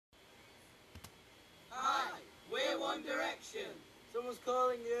One Direction. Someone's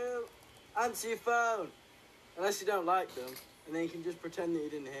calling you. Answer your phone. Unless you don't like them, and then you can just pretend that you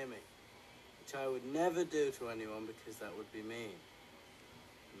didn't hear me. Which I would never do to anyone because that would be mean.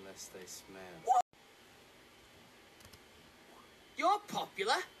 Unless they smell. What? You're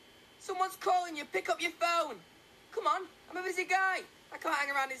popular. Someone's calling you, pick up your phone. Come on, I'm a busy guy. I can't hang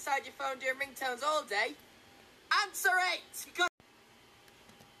around inside your phone doing ringtones all day. Answer it! You got...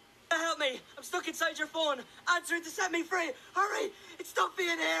 Help me! I'm stuck inside your phone. Answer it to set me free. Hurry! It's stuffy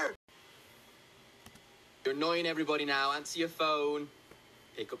in here. You're annoying everybody now. Answer your phone.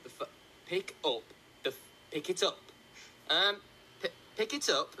 Pick up the phone. Pick it up. Pick it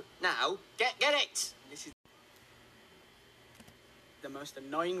up now. Get it. This is the most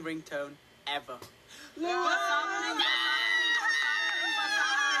annoying ringtone ever. What's happening?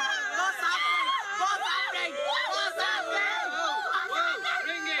 What's happening? What's happening? What's happening?